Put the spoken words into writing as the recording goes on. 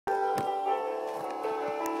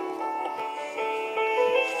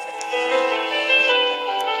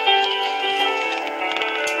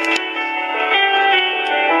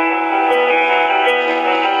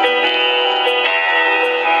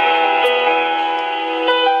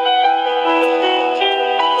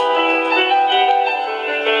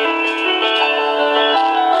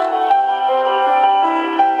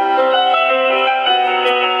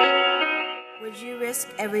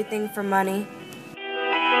for money.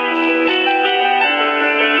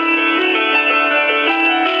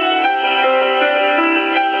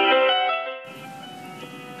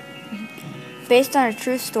 Based on a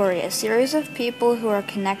true story, a series of people who are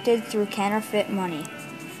connected through counterfeit money.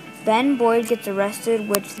 Ben Boyd gets arrested,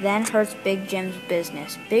 which then hurts Big Jim's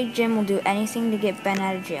business. Big Jim will do anything to get Ben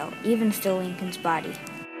out of jail, even steal Lincoln's body.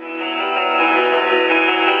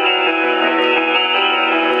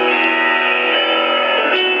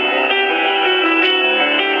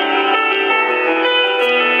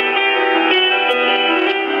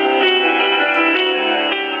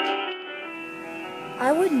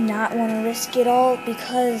 I would not want to risk it all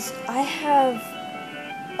because I have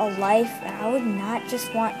a life and I would not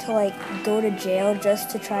just want to go to jail just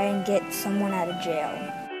to try and get someone out of jail.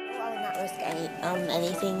 I would not risk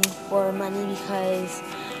anything for money because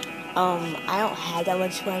I don't have that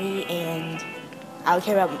much money, and I would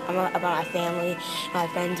care about my family, my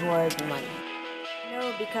friends more than money.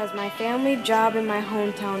 No, because my family, job, and my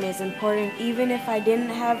hometown is important. Even if I didn't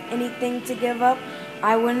have anything to give up,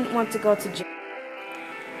 I wouldn't want to go to jail.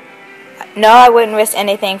 No, I wouldn't risk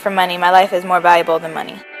anything for money. My life is more valuable than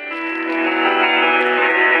money.